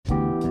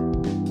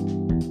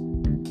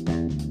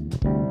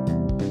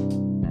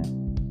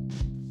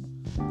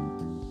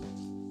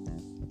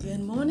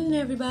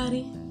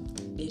everybody.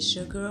 It's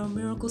your girl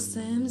Miracle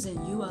Sims,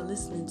 and you are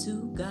listening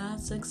to God,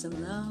 Sex, and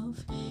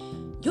Love,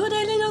 your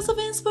daily dose of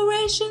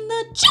inspiration,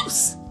 the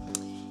juice.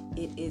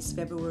 It is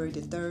February the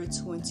 3rd,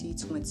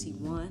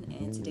 2021,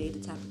 and today the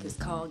topic is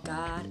called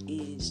God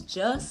is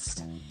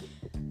Just.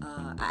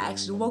 I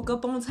actually woke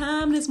up on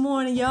time this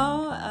morning,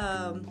 y'all.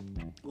 I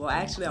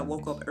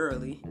woke up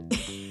early.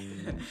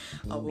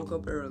 I woke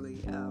up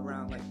early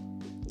around like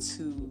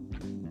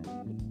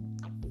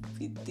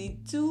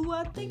 2:52,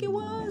 I think it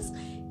was.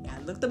 Yeah,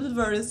 I looked up the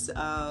verse,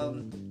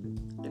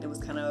 and it was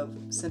kind of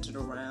centered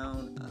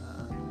around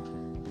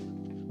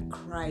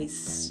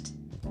Christ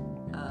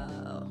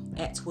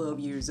at 12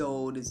 years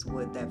old is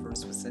what that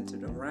verse was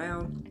centered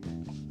around.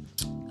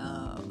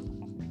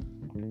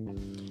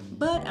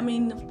 But I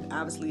mean,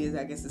 obviously,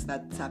 I guess it's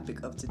not the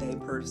topic of today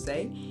per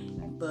se,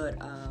 but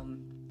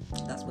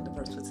that's what the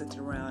verse was centered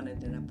around. And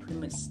then I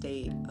pretty much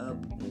stayed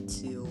up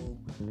until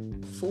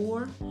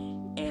 4,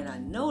 and I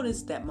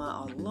noticed that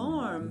my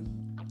alarm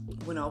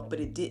went off, but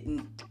it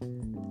didn't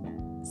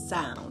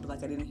sound.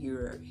 Like I didn't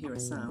hear a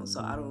sound,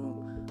 so I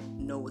don't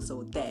know what's up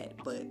with that,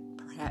 but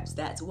perhaps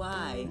that's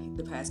why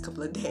the past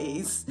couple of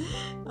days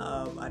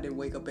I didn't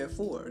wake up at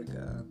 4.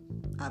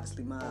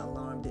 Obviously my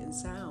alarm didn't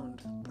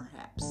sound,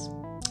 perhaps.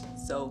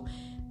 So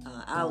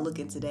I'll look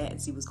into that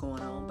and see what's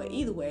going on. But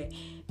either way,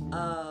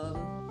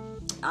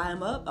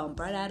 I'm up, I'm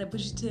bright-eyed and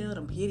bushy-tailed.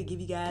 I'm here to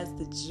give you guys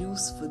the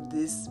juice for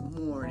this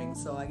morning.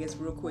 So I guess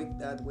real quick,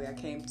 the way I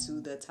came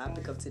to the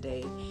topic of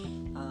today,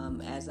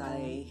 as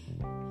I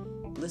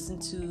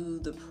listened to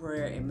the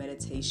prayer and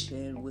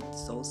meditation with the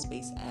Soul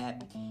Space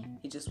app,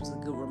 it just was a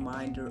good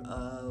reminder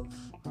of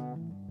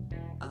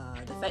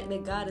the fact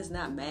that God is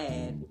not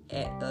mad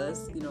at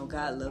us. You know,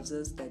 God loves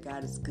us, that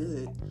God is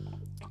good,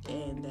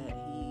 and that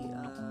He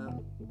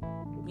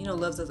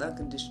loves us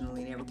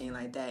unconditionally and everything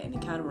like that. And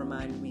it kind of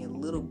reminded me a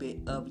little bit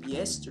of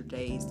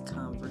yesterday's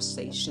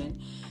conversation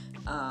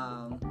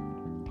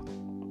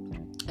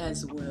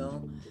as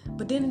well.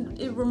 But then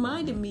it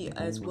reminded me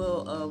as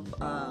well of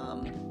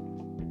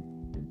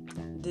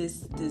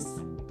this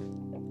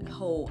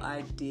whole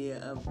idea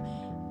of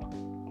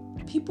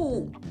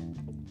people.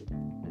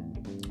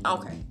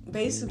 Okay,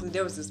 basically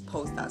there was this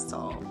post I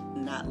saw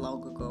not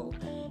long ago,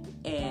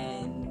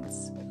 and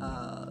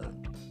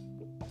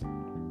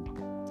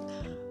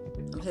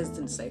I'm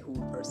hesitant to say who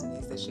the person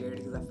is that shared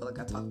it because I feel like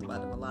I talked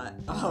about them a lot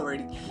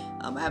already.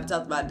 I haven't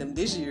talked about them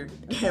this year,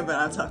 but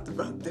I talked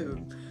about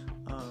them,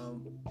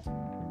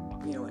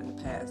 in the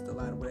past a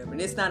lot or whatever.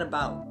 And it's not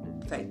about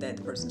the fact that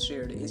the person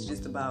shared it. It's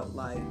just about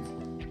like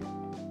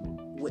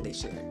what they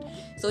shared.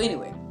 So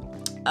anyway,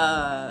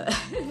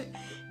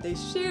 they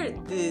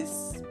shared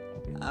this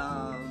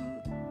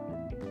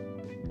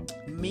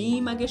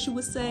meme, I guess you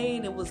would say,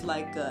 and it was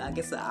like I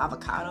guess an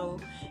avocado,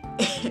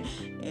 and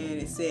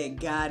it said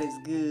God is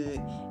good,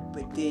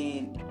 but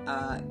then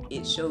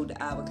it showed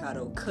the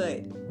avocado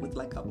cut with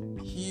like a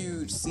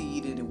huge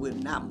seed and it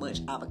with not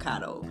much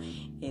avocado,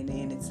 and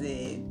then it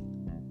said,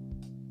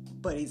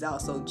 but He's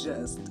also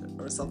just,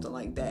 or something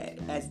like that,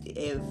 as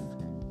if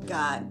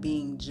God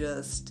being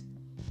just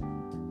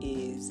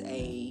is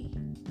a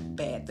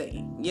bad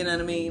thing. You know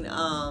what I mean?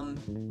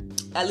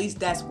 At least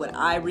that's what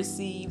I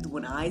received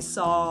when I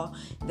saw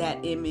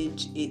that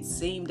image. It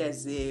seemed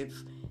as if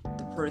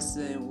the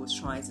person was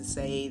trying to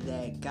say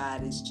that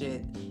God is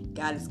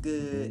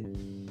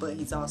good, but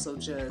He's also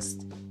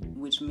just,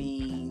 which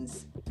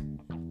means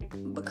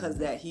because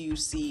that huge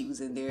seed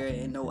was in there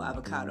and no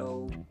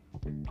avocado,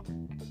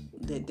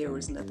 that there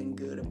was nothing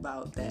good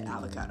about that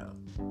avocado.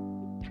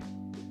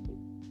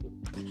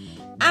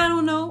 I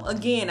don't know.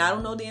 Again, I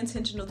don't know the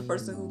intention of the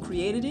person who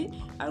created it.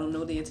 I don't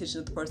know the intention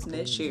of the person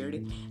that shared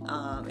it,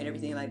 and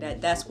everything like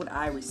that. That's what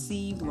I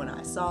received when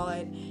I saw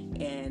it,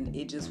 and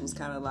it just was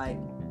kind of like,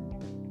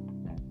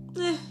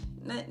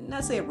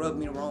 not say it rubbed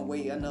me the wrong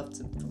way enough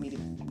for me to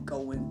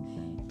go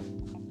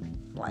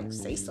and like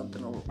say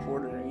something or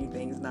report it or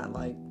anything. It's not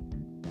like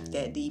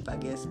that deep, I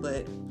guess,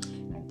 but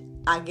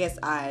I guess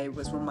I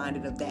was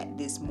reminded of that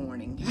this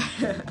morning.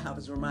 I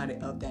was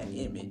reminded of that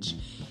image.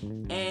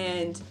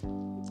 And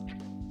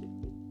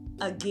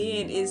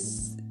again,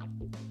 it's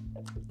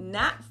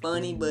not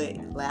funny, but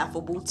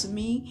laughable to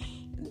me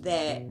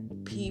that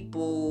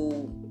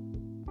people,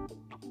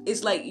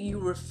 it's like you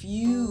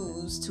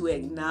refuse to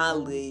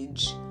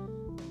acknowledge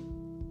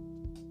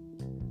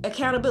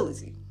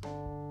accountability.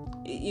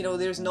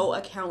 There's no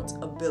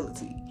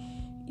accountability.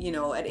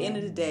 At the end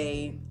of the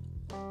day,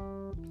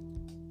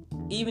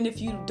 even if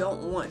you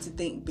don't want to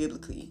think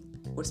biblically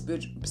or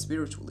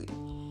spiritually,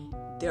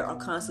 there are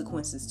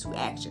consequences to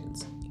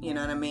actions. You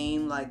know what I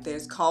mean? Like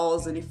there's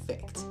cause and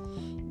effect.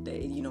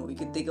 You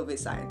can think of it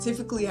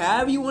scientifically,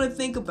 however you want to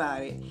think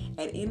about it.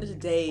 At the end of the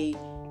day,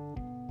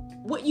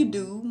 what you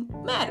do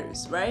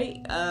matters,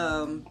 right?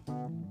 And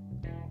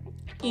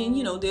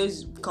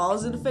there's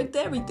cause and effect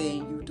to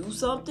everything. You do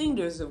something,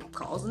 there's a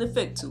cause and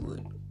effect to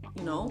it.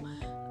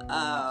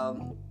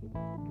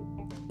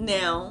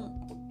 Now,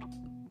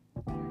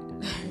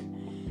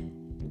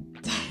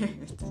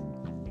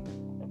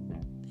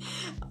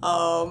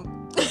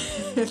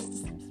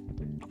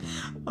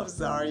 I'm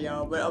sorry,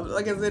 y'all, but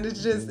like I said,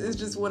 it's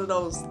just one of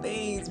those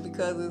things,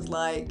 because it's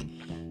like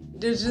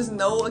there's just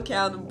no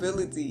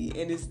accountability,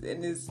 and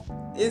it's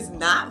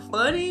not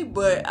funny,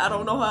 but I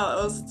don't know how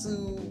else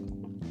to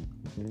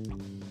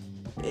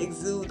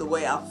exude the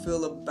way I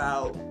feel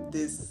about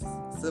this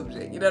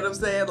subject. You know what I'm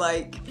saying?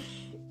 Like,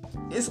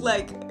 it's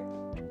like,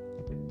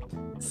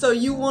 so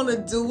you want to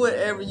do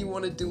whatever you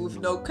want to do with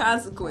no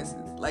consequences.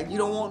 Like, you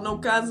don't want no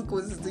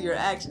consequences to your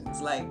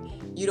actions. Like,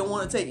 you don't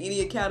want to take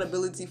any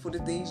accountability for the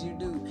things you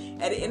do.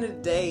 At the end of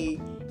the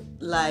day,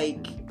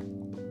 like,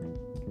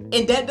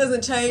 and that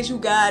doesn't change who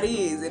God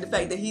is, and the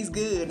fact that He's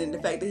good, and the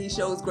fact that He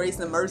shows grace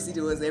and mercy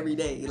to us every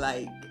day.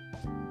 Like,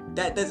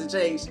 that doesn't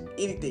change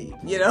anything,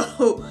 you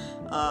know,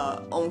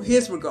 on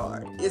His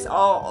regard. It's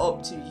all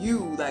up to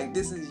you. Like,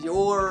 this is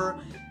what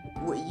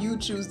you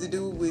choose to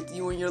do with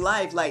you and your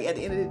life. Like, at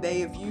the end of the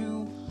day, if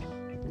you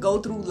go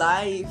through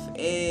life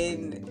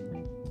and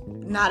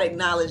not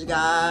acknowledge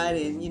God,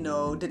 and, you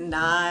know,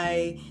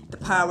 deny the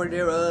power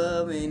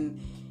thereof, and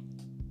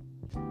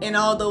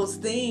all those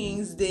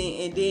things,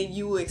 then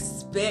you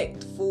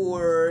expect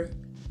for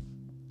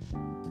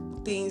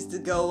things to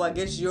go, I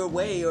guess, your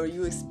way, or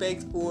you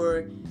expect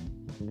for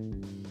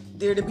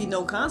there to be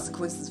no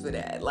consequences for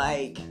that.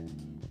 Like,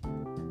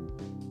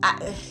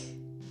 I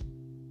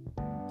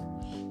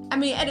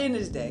mean, at the end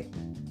of the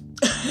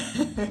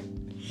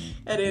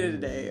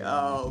day,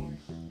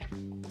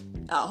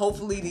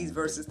 hopefully these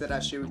verses that I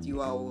share with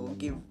you all will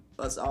give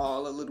us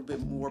all a little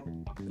bit more,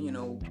 you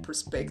know,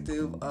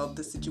 perspective of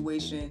the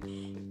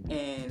situation,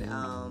 and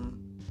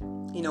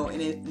you know,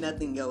 and if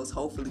nothing else,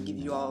 hopefully give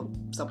you all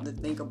something to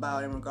think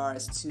about in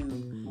regards to,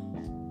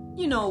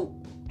 you know,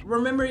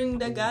 remembering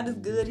that God is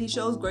good. He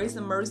shows grace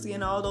and mercy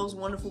and all those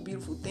wonderful,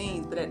 beautiful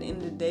things. But at the end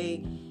of the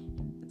day,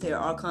 there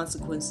are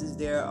consequences.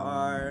 There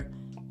are,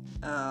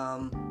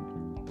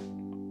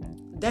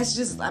 that's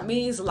just, I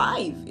mean, it's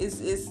life.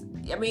 It's,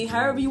 I mean,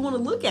 however you want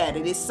to look at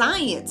it, it's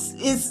science.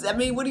 It's, I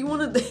mean, what do you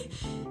want to,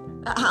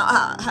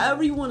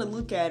 however you want to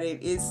look at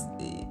it,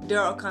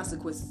 there are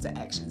consequences to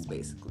actions,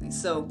 basically.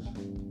 So,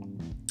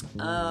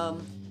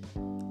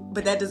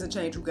 but that doesn't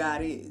change who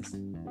God is,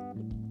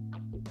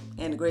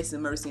 and the grace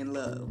and mercy and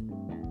love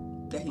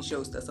that He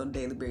shows us on a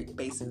daily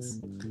basis.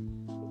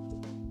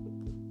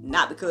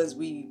 Not because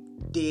we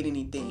did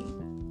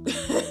anything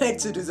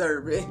to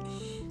deserve it,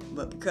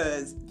 but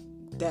because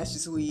that's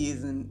just who He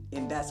is,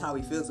 and that's how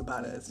He feels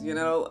about us, you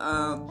know.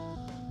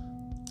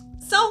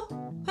 So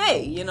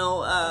hey, you know,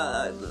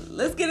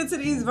 let's get into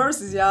these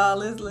verses, y'all.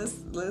 Let's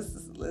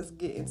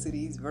get into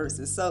these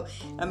verses. So,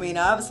 I mean,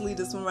 obviously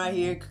this one right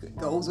here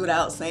goes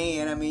without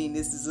saying. I mean,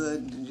 this is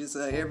just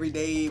a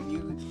everyday. If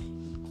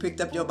you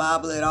picked up your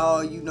Bible at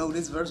all, you know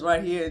this verse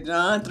right here,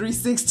 John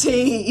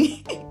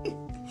 3:16.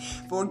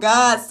 For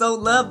God so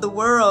loved the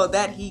world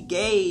that He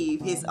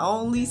gave His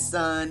only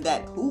Son,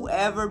 that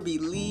whoever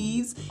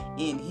believes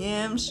in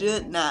Him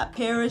should not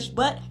perish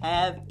but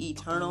have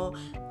eternal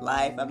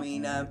life. I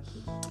mean,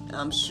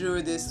 I'm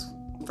sure this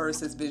verse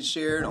has been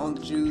shared on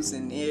the juice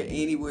and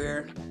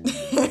anywhere.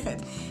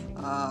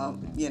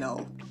 You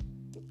know,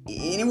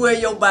 anywhere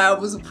your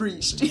Bibles are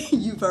preached,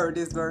 you've heard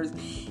this verse.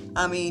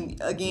 I mean,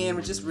 again,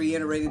 we're just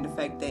reiterating the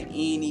fact that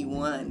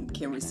anyone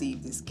can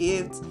receive this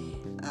gift.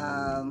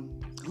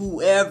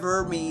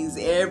 Whoever means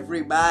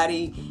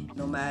everybody,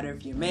 no matter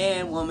if you're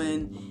man,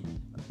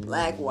 woman,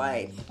 black,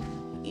 white,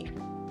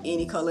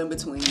 any color in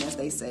between, as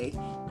they say.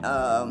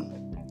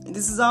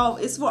 This is all,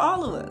 it's for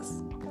all of us,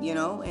 you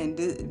know, and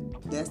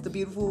that's the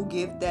beautiful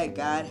gift that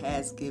God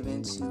has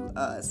given to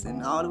us.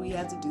 And all that we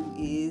have to do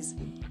is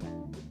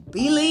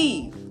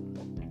believe,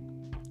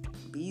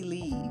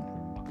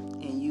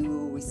 and you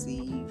will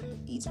receive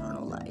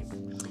eternal life.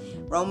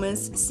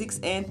 Romans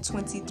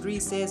 6:23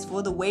 says,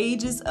 for the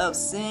wages of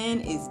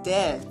sin is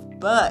death,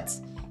 but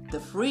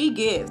the free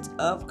gift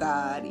of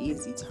God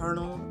is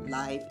eternal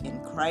life in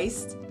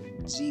Christ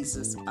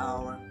Jesus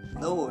our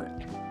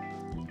Lord.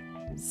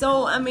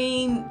 So, I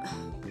mean,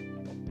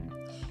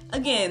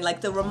 again, like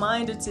the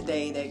reminder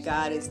today that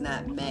God is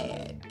not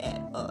mad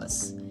at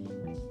us.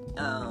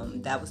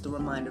 That was the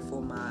reminder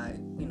for my,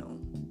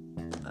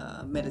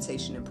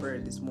 meditation and prayer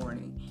this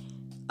morning.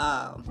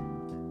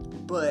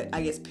 But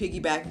I guess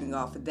piggybacking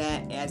off of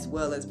that, as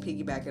well as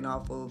piggybacking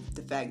off of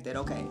the fact that,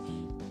 okay,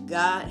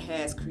 God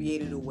has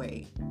created a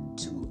way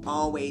to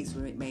always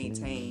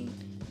maintain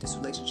this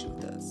relationship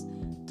with us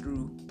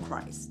through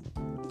Christ.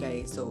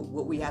 Okay, so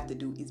what we have to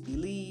do is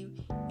believe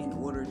in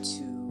order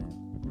to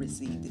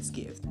receive this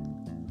gift.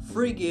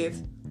 Free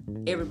gift,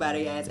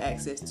 everybody has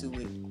access to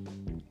it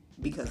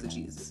because of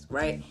Jesus,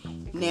 right?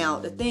 Now,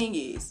 the thing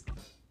is,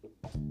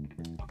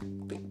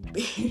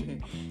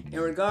 in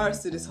regards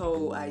to this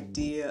whole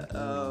idea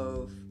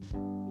of,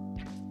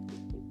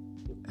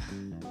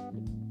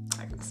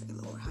 I gotta say,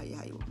 Lord, how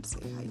you want me to say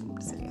it? How you want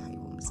me to say it? How you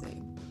want me to say it?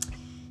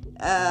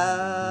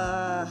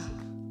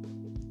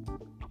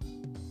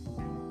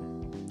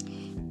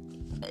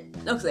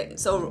 Okay,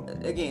 so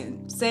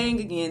saying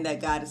again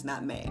that God is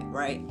not mad,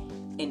 right?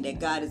 And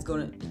that God is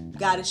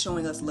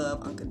showing us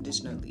love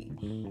unconditionally.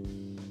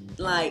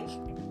 Like,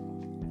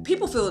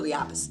 people feel the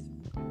opposite.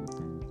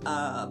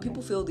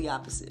 People feel the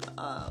opposite.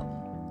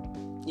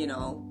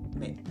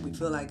 We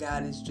feel like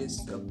God is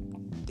just,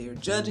 they're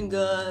judging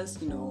us,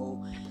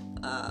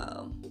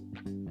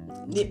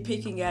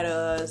 nitpicking at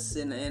us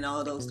and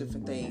all those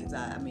different things.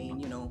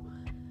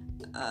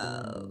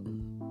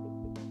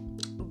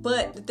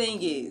 But the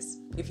thing is,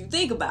 if you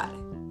think about it,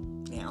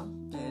 now,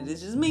 and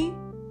this is me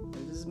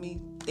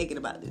thinking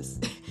about this.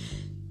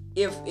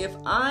 If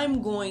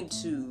I'm going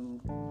to,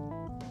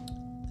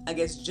 I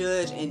guess,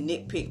 judge and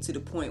nitpick to the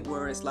point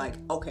where it's like,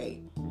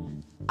 okay,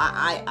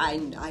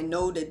 I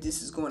know that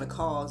this is going to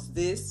cause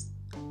this.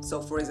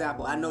 So, for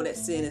example, I know that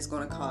sin is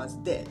going to cause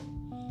death.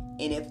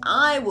 And if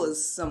I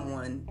was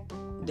someone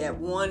that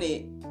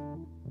wanted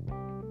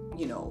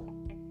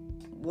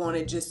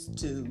just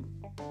to,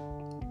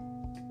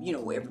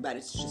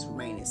 everybody to just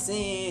remain in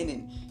sin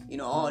and,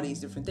 all these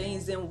different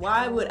things, then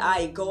why would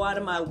I go out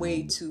of my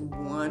way to,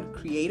 one,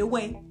 create a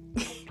way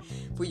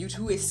for you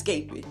to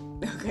escape it?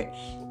 Okay.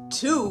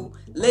 Two,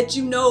 let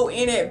you know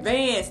in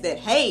advance that,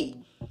 hey,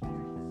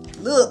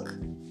 look,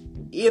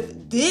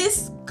 if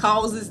this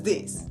causes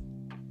this,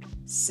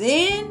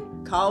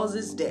 sin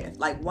causes death.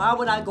 Like, why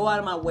would I go out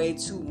of my way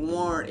to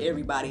warn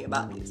everybody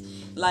about this?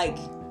 Like,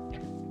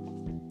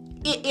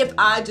 if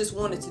I just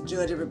wanted to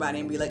judge everybody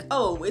and be like,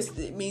 oh,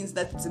 it means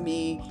nothing to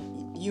me,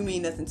 you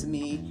mean nothing to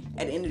me,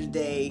 at the end of the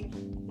day,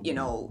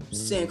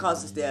 sin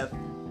causes death.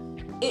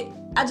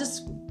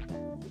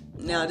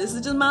 Now this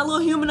is just my little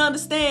human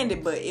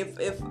understanding, but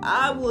if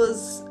I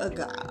was a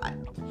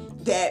God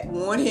that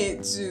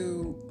wanted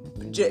to,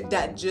 just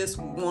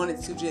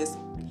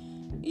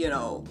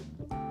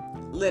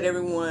let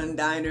everyone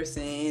die in their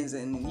sins,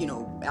 and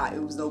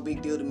it was no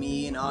big deal to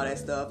me and all that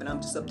stuff, and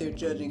I'm just up there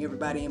judging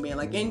everybody and being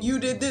like, and you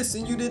did this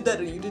and you did that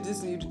and you did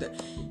this and you did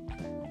that,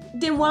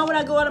 then why would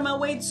I go out of my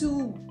way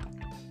to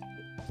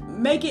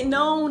make it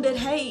known that,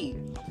 hey,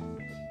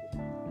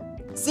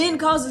 sin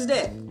causes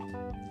death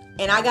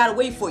and I gotta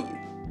wait for you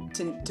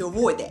to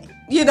avoid that?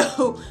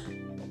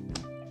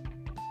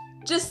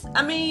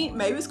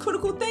 Maybe it's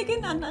critical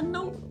thinking. I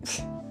know.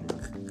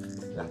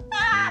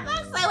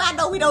 I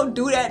know we don't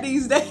do that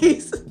these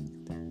days.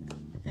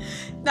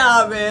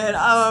 Nah, man.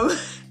 I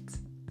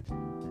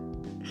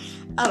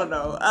don't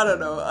know.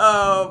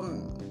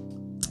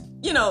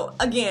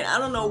 Again, I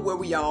don't know where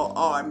we all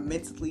are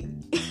mentally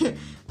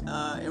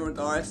in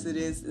regards to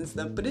this and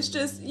stuff. But it's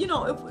just,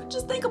 if we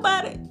just think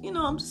about it.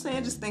 I'm just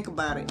saying, just think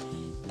about it.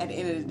 At the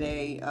end of the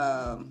day,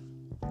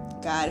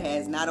 God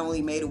has not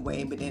only made a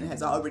way, but then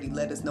has already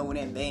let us know in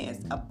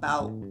advance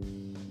about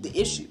the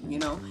issue,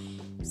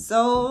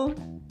 So,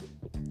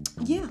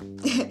 yeah.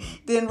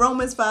 Then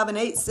Romans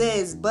 5:8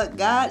 says, but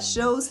God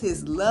shows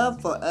his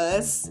love for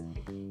us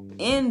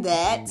in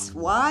that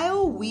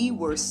while we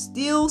were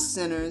still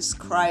sinners,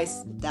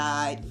 Christ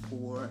died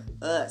for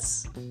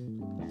us.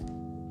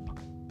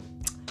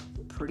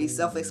 Pretty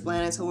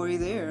self-explanatory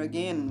there.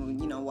 Again,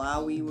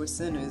 while we were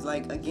sinners,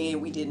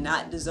 we did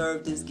not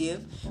deserve this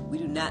gift. We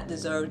do not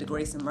deserve the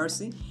grace and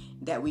mercy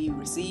that we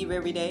receive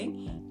every day,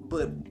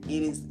 but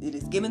it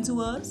is given to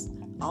us.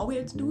 All we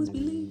have to do is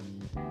believe,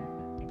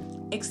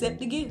 accept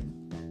the gift.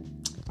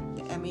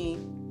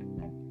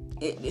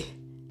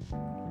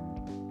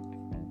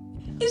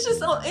 It's just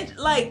so,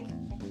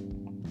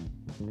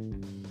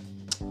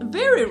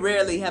 very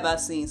rarely have I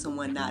seen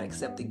someone not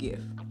accept the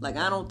gift. I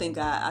don't think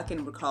I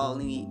can recall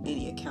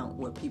any account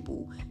where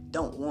people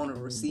don't want to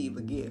receive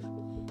a gift.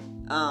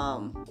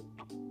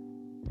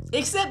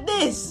 Except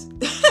this.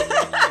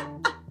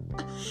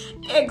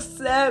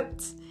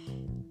 Except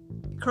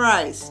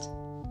Christ.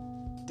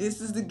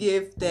 This is the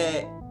gift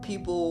that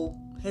people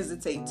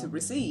hesitate to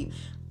receive.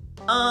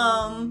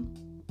 I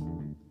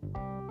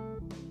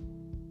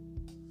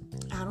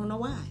don't know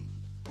why.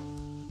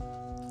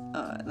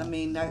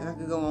 I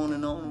could go on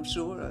and on, I'm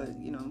sure,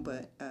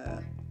 but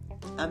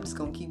I'm just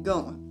gonna keep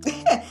going.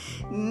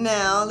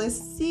 Now, let's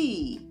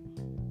see.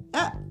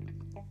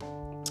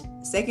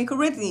 2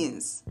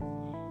 Corinthians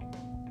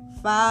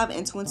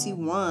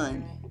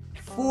 5:21.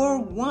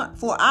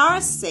 For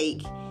our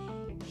sake,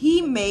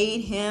 he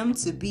made him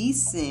to be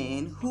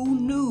sin who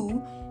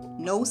knew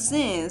no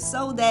sin,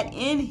 so that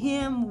in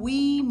him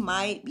we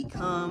might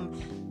become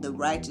the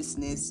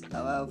righteousness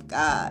of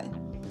God.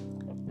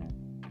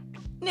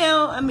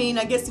 Now, I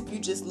guess if you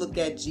just look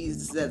at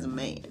Jesus as a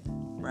man,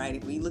 right?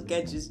 If we look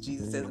at just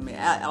Jesus as a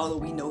man, although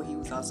we know he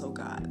was also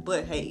God,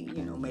 but hey,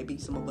 maybe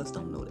some of us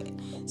don't know that.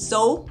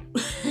 So,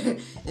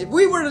 if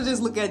we were to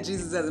just look at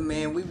Jesus as a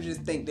man, we would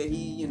just think that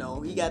he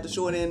got the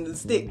short end of the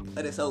stick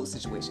of this whole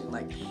situation.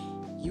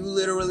 You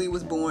literally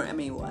was born, I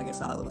guess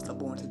all of us are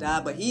born to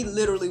die, but he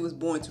literally was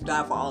born to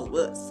die for all of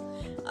us.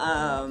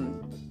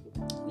 And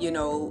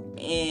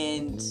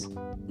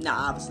now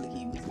obviously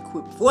he was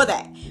equipped for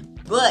that.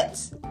 But,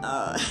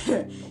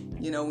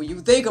 when you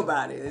think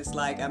about it, it's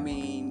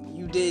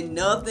you did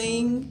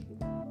nothing,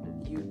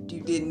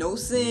 you did no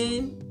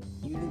sin,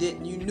 you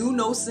knew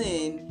no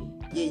sin,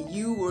 yet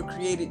you were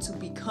created to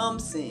become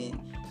sin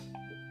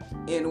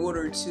in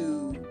order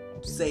to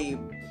save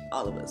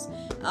all of us.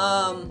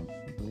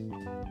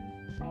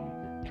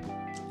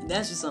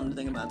 that's just something to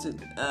think about too.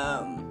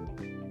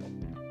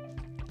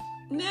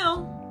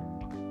 Now,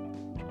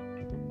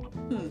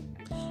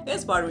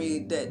 there's part of me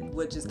that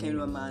what just came to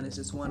my mind is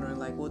just wondering,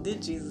 like, well,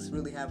 did Jesus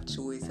really have a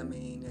choice? I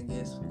mean, I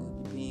guess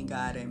being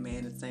God and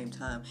man at the same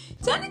time.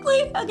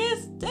 Technically,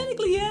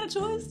 he had a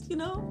choice,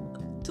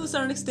 to a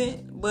certain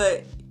extent,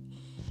 but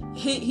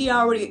he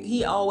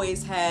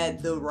always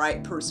had the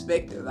right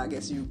perspective, I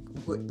guess you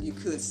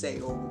could say,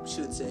 or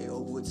should say,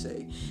 or would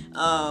say.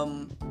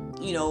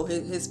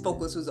 His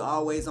focus was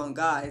always on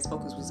God. His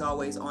focus was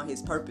always on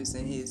his purpose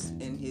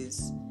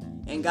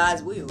and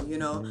God's will,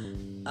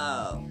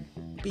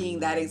 being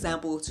that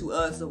example to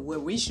us of where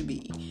we should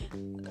be,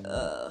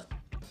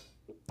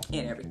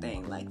 and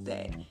everything like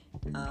that.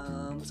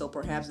 So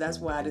perhaps that's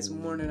why this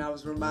morning I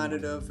was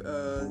reminded of,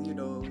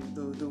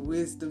 the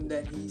wisdom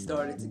that he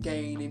started to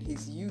gain in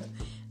his youth,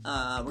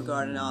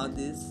 regarding all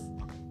this.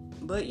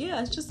 But yeah,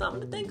 it's just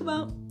something to think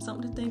about.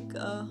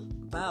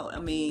 I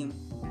mean,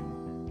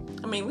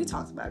 we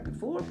talked about it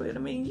before, but I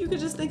mean, you could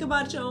just think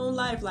about your own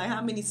life. Like,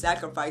 how many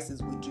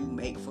sacrifices would you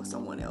make for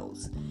someone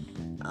else?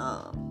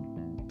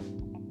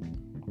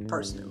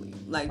 Personally,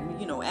 like,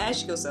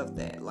 ask yourself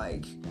that,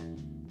 like,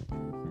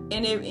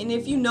 and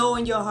if you know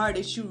in your heart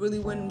that you really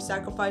wouldn't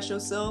sacrifice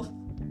yourself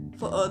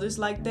for others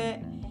like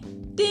that,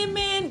 then,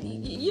 man,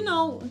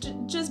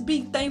 just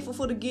be thankful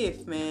for the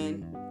gift,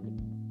 man.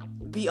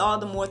 Be all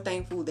the more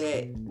thankful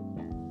that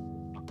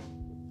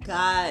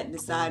God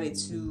decided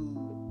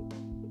to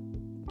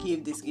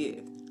give this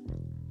gift,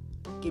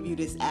 give you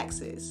this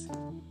access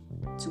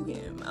to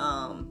him,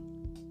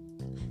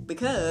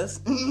 because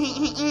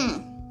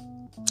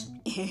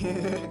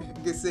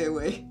good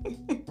segue.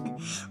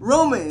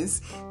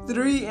 Romans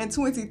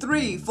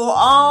 3:23, for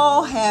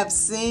all have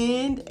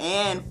sinned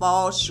and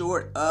fall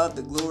short of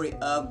the glory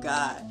of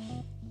God.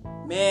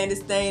 Man,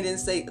 this thing didn't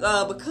say,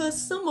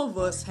 because some of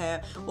us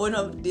have, or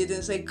no, it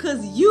didn't say,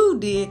 because you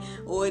did,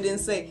 or it didn't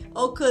say,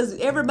 because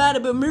everybody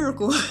but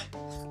Miracle.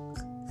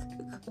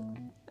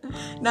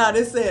 Now,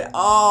 this said,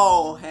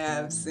 all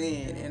have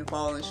sinned and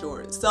fallen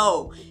short.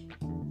 So,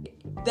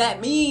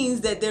 that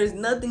means that there's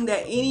nothing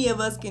that any of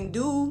us can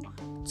do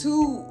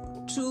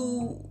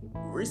to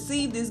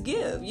receive this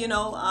gift,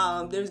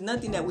 there's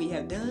nothing that we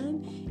have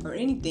done or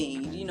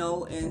anything,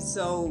 and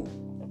so,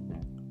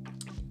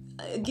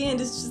 again,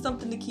 this is just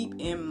something to keep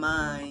in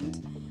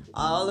mind.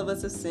 All of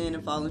us have sinned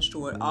and fallen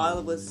short. All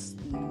of us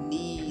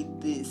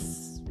need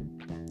this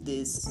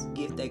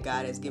gift that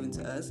God has given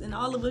to us, and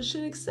all of us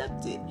should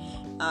accept it,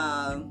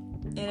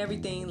 and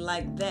everything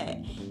like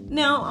that.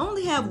 Now, I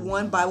only have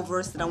one Bible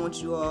verse that I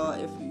want you all,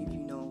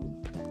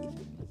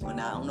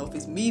 I don't know if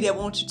it's me that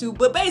wants you to,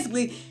 but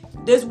basically,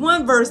 there's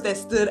one verse that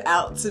stood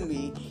out to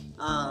me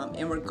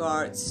in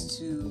regards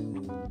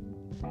to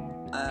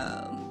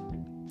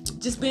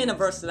just being a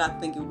verse that I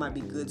think it might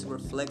be good to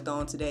reflect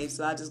on today.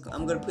 So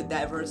I'm going to put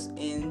that verse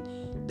in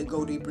the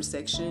Go Deeper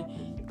section.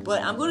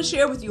 But I'm going to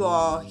share with you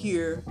all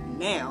here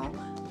now,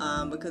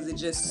 because it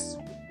just,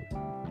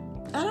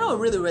 I don't know, it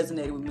really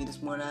resonated with me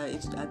this morning.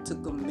 I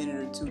took a minute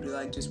or two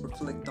to just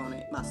reflect on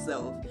it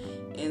myself.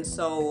 And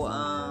so,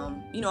 I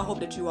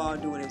hope that you all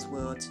do it as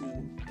well,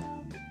 to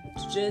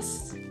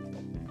just,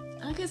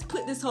 I guess,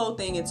 put this whole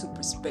thing into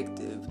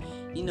perspective.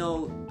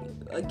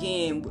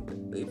 Again,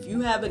 if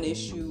you have an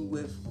issue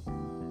with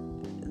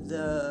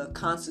the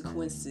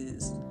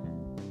consequences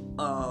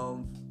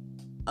of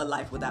a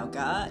life without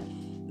God,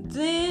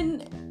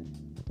 then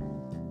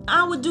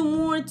I would do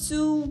more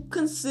to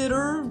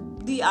consider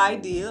the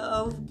idea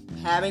of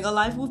having a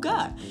life with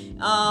God,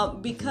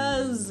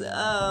 because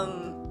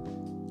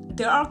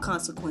there are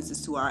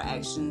consequences to our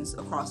actions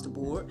across the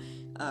board.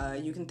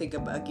 You can think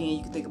about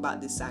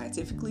this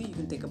scientifically. You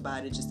can think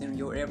about it just in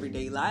your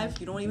everyday life.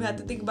 You don't even have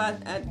to think about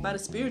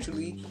it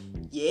spiritually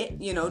yet.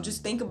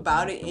 Just think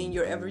about it in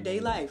your everyday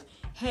life.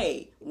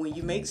 Hey, when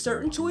you make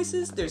certain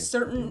choices, there's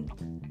certain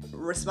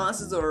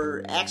responses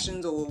or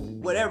actions or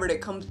whatever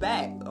that comes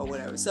back or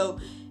whatever. So,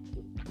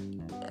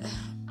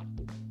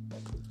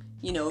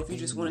 if you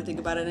just want to think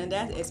about it in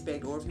that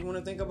aspect, or if you want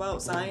to think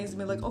about science and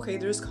be like, okay,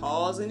 there's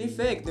cause and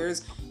effect.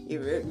 There's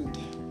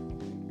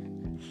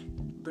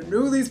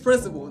Bernoulli's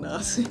principle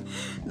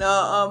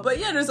but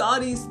yeah, there's all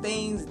these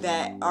things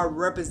that are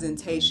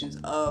representations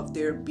of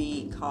there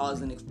being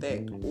cause and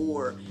effect,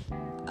 or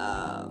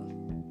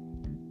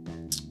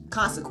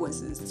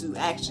consequences to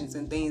actions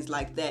and things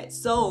like that.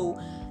 So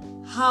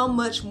how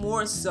much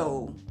more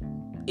so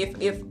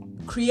if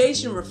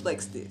creation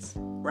reflects this,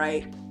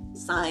 right?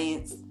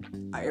 Science,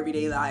 our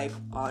everyday life,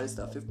 all this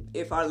stuff.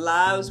 If our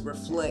lives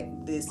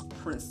reflect this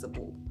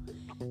principle,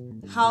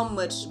 how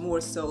much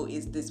more so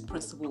is this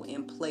principle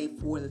in play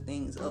for the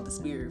things of the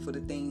Spirit, for the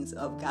things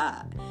of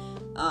God,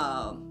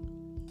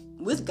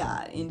 with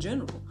God in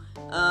general,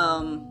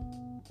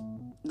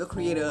 the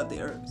creator of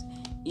the earth,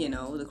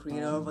 the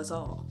creator of us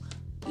all,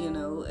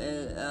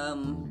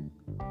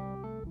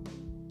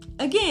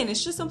 again,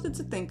 it's just something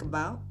to think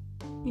about,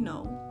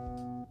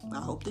 I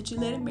hope that you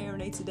let it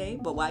marinate today.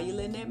 But while you're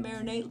letting that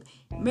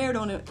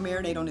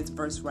marinate on this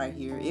verse right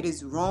here. It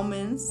is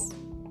Romans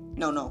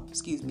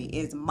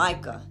It's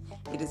Micah.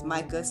 It is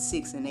Micah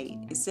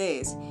 6:8. It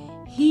says,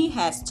 "He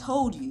has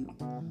told you,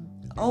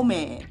 O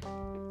man,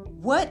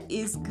 what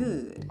is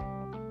good,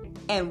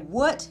 and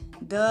what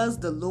does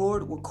the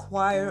Lord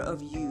require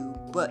of you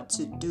but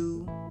to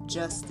do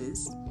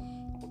justice,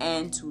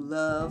 and to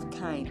love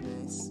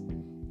kindness,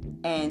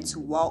 and to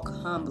walk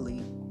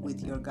humbly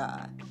with your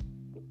God."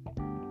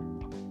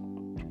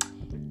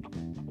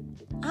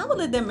 I will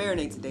let that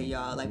marinate today,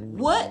 y'all. Like,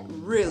 what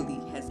really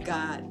has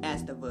God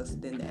asked of us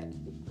than that?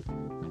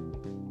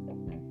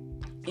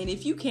 And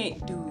if you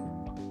can't do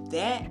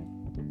that,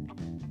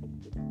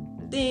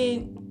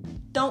 then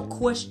don't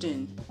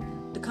question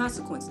the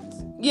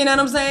consequences. You know what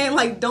I'm saying?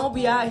 Like, don't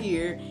be out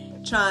here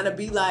trying to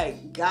be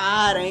like,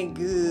 God ain't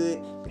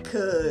good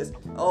because,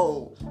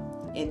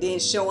 and then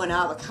showing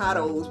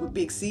avocados with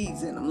big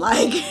seeds in them.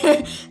 Like,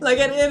 like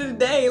at the end of the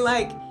day,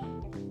 like,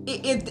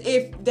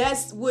 if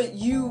that's what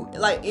you,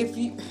 like, if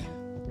you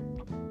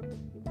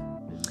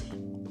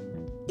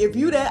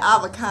that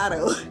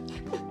avocado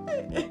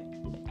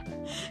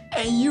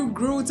and you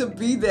grew to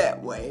be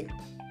that way,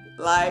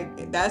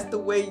 like, that's the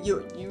way you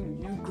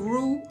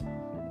grew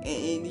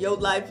and your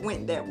life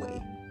went that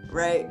way,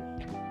 right?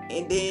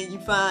 And then you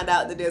find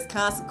out that there's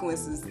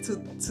consequences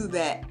to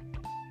that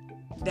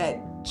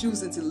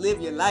choosing to live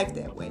your life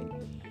that way,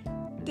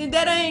 then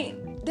that ain't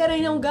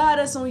on God,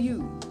 that's on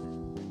you.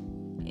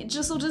 And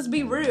just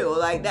be real.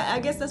 Like, that, I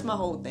guess that's my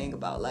whole thing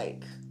about,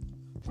 like,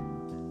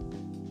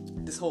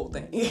 this whole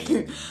thing.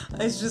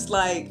 It's just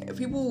like,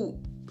 people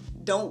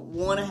don't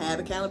want to have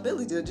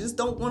accountability. They just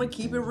don't want to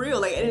keep it real.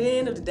 Like, at the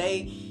end of the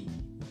day,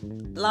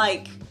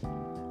 like,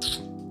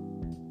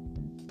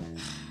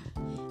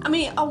 I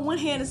mean, on one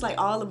hand, it's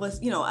like all of us,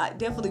 I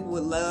definitely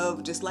would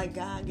love, just like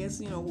God, I guess,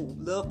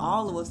 love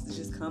all of us to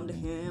just come to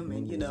Him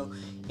and,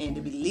 and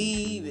to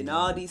believe and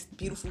all these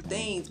beautiful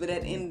things. But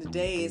at the end of the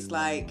day, it's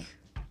like,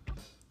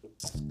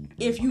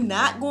 if you're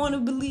not going to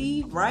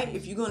believe, right?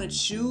 If you're going to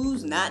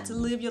choose not to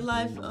live your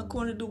life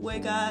according to the way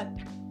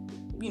God,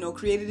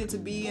 created it to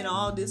be and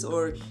all this,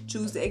 or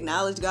choose to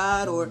acknowledge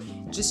God, or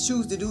just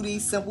choose to do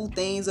these simple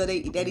things that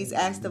He's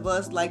asked of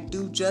us, like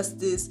do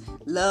justice,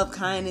 love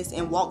kindness,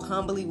 and walk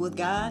humbly with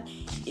God.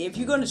 If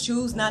you're going to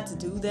choose not to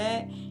do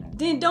that,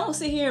 then don't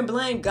sit here and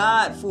blame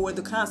God for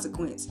the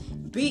consequence.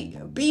 Be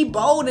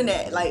bold in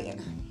that. Like,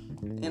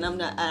 and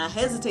I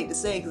hesitate to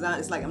say, because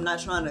it's like, I'm not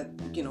trying to,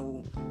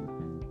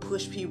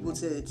 push people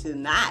to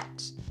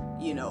not,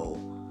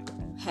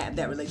 have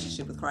that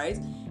relationship with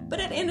Christ.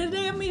 But at the end of the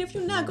day, I mean, if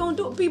you're not going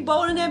to do it, be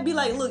bold in that. Be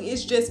like, look,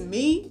 it's just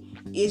me.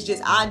 It's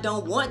just I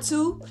don't want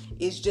to.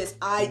 It's just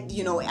I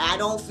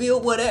don't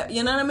feel whatever.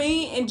 You know what I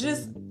mean? And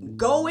just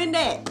go in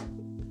that.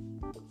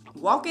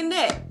 Walk in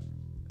that.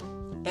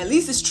 At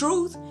least it's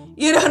truth.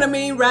 You know what I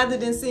mean? Rather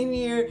than sitting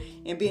here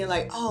and being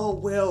like, oh,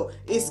 well,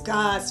 it's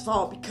God's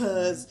fault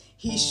because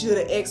He should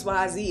have X,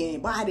 Y, Z,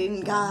 and why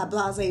didn't God,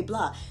 blah, blah,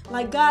 blah.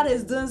 Like, God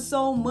has done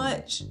so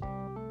much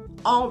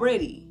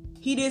already.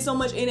 He did so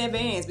much in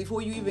advance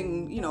before you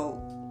even,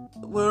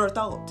 were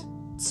thought.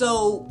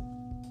 So,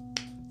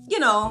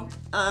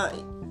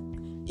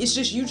 it's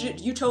just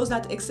you chose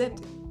not to accept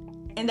it.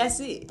 And that's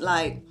it.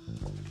 Like,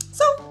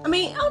 so, I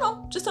mean, I don't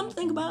know. Just something to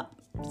think about.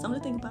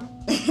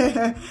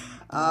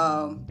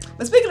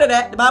 But speaking of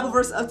that, the Bible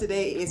verse of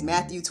today is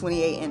Matthew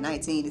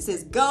 28:19. It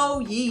says, "Go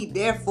ye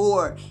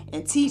therefore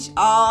and teach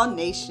all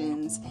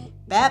nations,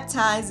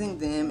 baptizing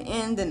them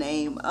in the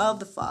name of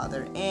the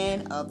Father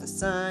and of the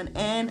Son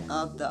and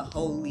of the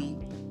Holy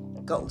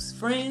Ghost."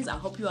 Friends, I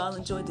hope you all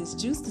enjoyed this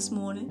juice this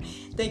morning.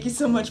 Thank you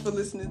so much for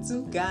listening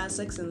to God,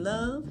 Sex, and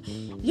Love,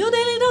 your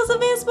daily dose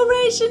of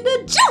inspiration,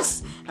 the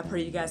juice. I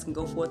pray you guys can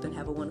go forth and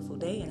have a wonderful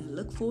day, and I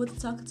look forward to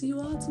talking to you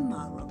all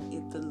tomorrow,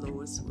 if the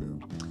Lord's will.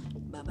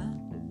 Bye-bye.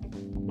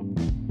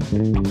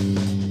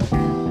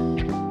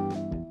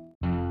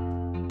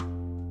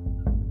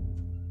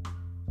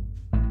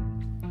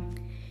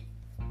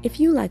 If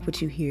you like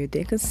what you hear,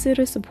 then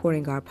consider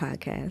supporting our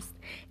podcast.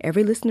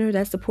 Every listener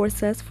that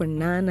supports us for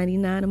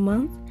 $9.99 a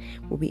month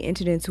will be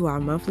entered into our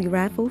monthly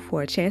raffle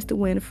for a chance to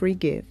win a free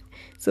gift.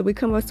 So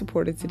become a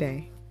supporter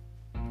today.